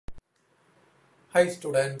Hi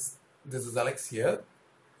students, this is Alex here.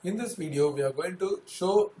 In this video, we are going to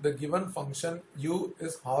show the given function u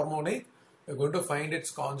is harmonic. We are going to find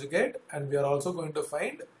its conjugate and we are also going to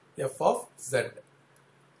find f of z.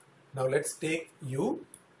 Now let's take u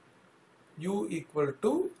equal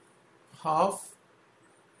to half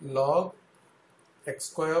log x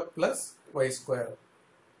square plus y square.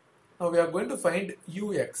 Now we are going to find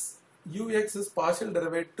ux. Ux is partial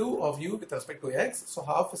derivative of u with respect to x. So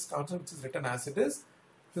half is constant, which is written as it is.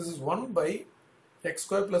 This is 1 by x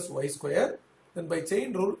square plus y square. Then by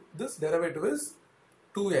chain rule, this derivative is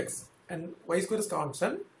 2x and y square is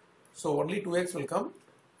constant. So only 2x will come.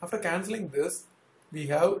 After cancelling this, we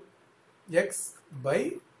have x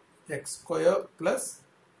by x square plus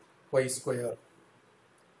y square.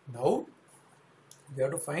 Now we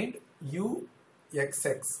have to find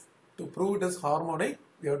uxx. To prove it is harmonic,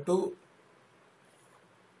 we have to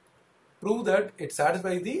prove that it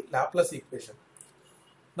satisfies the Laplace equation.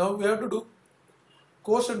 Now we have to do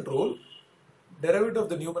quotient rule. Derivative of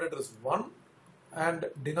the numerator is 1 and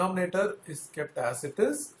denominator is kept as it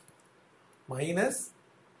is, minus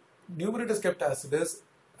numerator is kept as it is,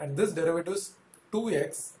 and this derivative is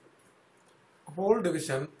 2x whole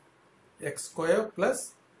division x square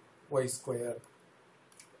plus y square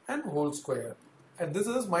and whole square. And this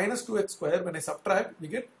is minus 2x square. When I subtract, we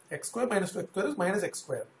get x square minus 2x square is minus x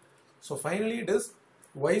square. So finally it is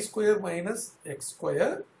y square minus x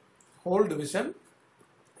square whole division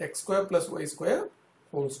x square plus y square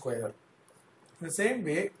whole square. In the same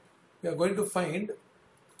way, we are going to find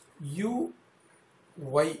uy,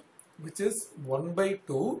 which is 1 by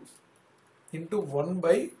 2 into 1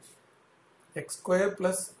 by x square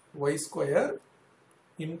plus y square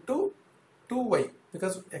into 2y,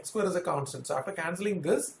 because x square is a constant. So after cancelling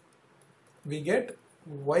this, we get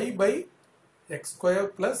y by x square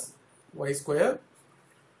plus y square.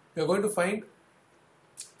 We are going to find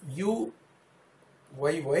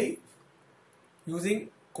uyy using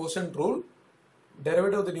quotient rule.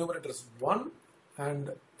 Derivative of the numerator is 1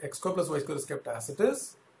 and x square plus y square is kept as it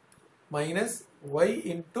is, minus y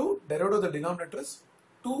into derivative of the denominator is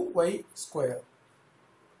 2y square.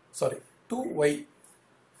 Sorry, 2y.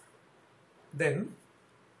 Then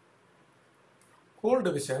whole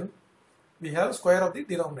division, we have square of the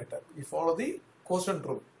denominator. We follow the quotient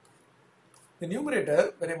rule. The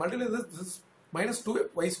numerator, when I multiply this is minus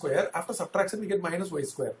 2y square. After subtraction, we get minus y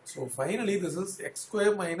square. So finally, this is x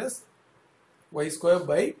square minus y square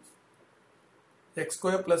by x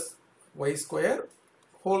square plus y square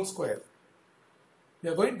whole square. We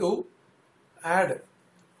are going to add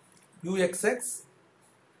uxx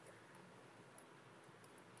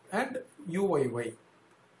and uyy.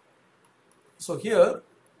 So here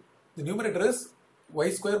the numerator is y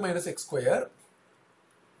square minus x square.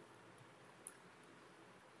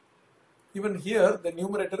 Even here the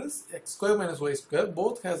numerator is x square minus y square.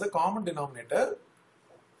 Both has a common denominator.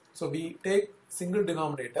 So we take single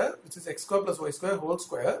denominator, which is x square plus y square whole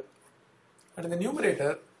square. And in the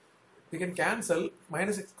numerator, we can cancel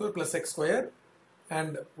minus x square plus x square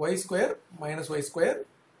and y square minus y square.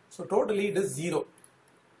 So totally it is 0.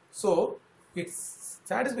 So it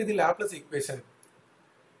satisfies the Laplace equation.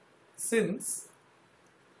 Since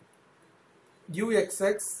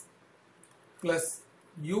uxx plus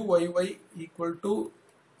uyy equal to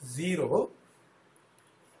 0,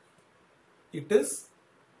 it is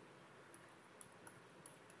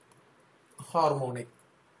harmonic.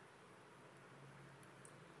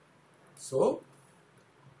 So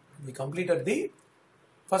we completed the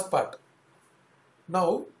first part.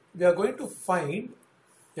 Now we are going to find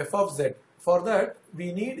f of z. For that,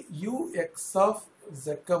 we need ux of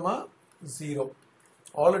z comma 0.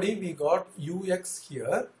 Already we got ux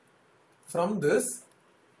here. From this,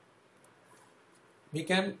 we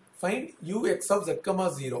can find ux of z comma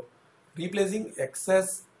 0, replacing x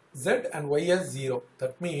as z and y as 0.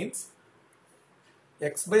 That means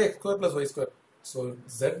x by x square plus y square. So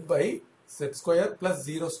z by z square plus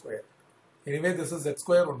 0 square. Anyway, this is z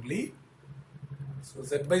square only. So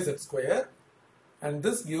z by z square. And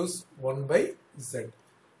this gives 1 by z. In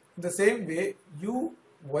the same way,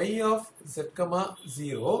 uy of z comma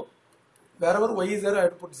 0, wherever y is there, I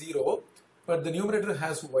have to put 0, but the numerator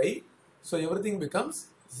has y, so everything becomes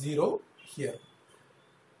 0 here.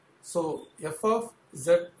 So f of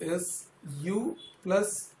z is u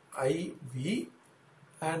plus iv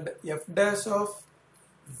and f dash of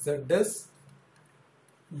z is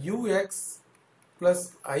ux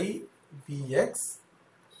plus ivx.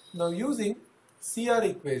 Now using CR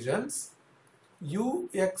equations,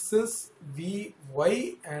 ux is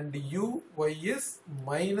vy and uy is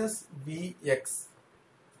minus vx.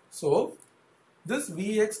 So This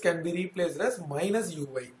Vx can be replaced as minus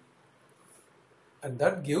Uy, and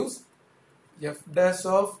that gives f dash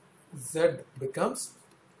of z becomes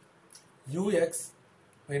Ux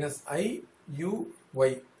minus I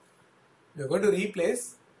Uy. We are going to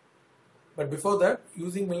replace, but before that,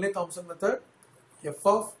 using Milne Thomson method, f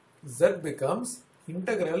of z becomes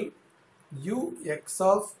integral Ux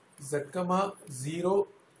of z comma 0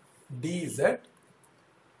 dz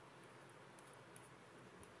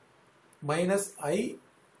minus I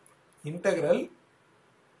integral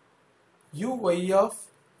Uy of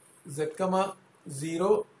z comma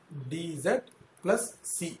 0 dz plus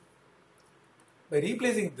c. By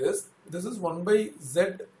replacing this, this is 1 by z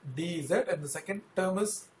dz and the second term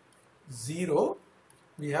is 0.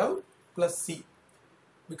 We have plus c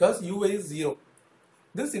because Uy is 0.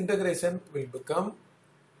 This integration will become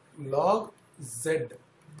log z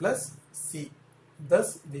plus c.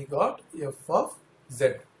 Thus we got f of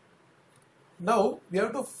z. Now we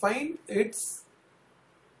have to find its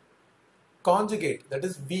conjugate, that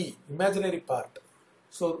is v, imaginary part.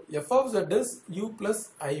 So f of z is u plus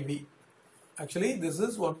iv. Actually this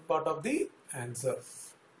is one part of the answer.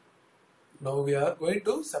 Now we are going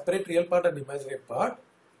to separate real part and imaginary part.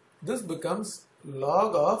 This becomes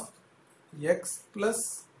log of x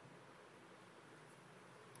plus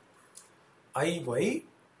iy,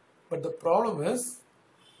 but the problem is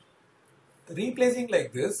replacing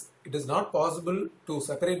like this, it is not possible to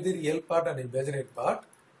separate the real part and imaginary part.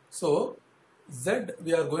 So z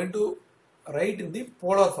we are going to write in the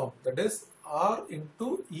polar form, that is r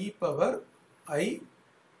into e power I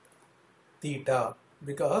theta,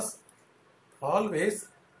 because always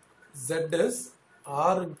z is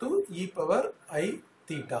r into e power I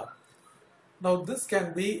theta. Now this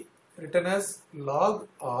can be written as log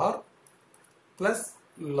r plus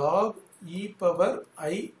log e power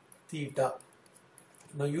I theta.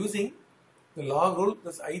 Now using the log rule,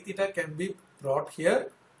 this I theta can be brought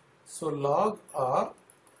here. So log r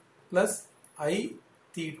plus I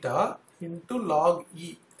theta into log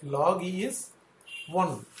e. Log e is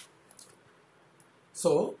 1.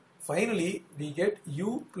 So finally we get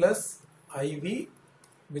u plus iv,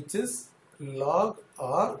 which is log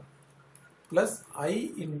r plus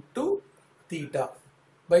I into theta.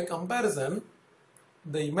 By comparison,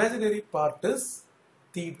 the imaginary part is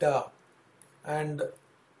theta, and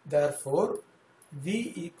therefore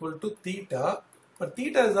v equal to theta, but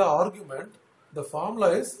theta is the argument. The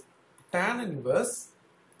formula is tan inverse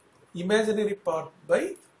imaginary part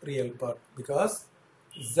by real part, because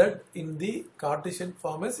z in the Cartesian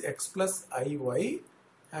form is x plus iy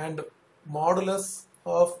and modulus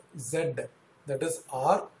of z, that is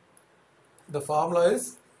r, the formula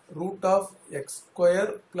is root of x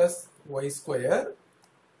square plus y square,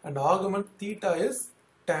 and argument theta is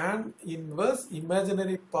tan inverse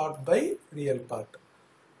imaginary part by real part.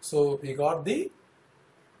 So we got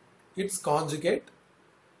its conjugate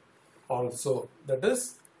also, that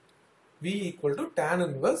is v equal to tan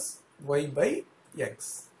inverse y by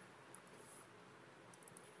x.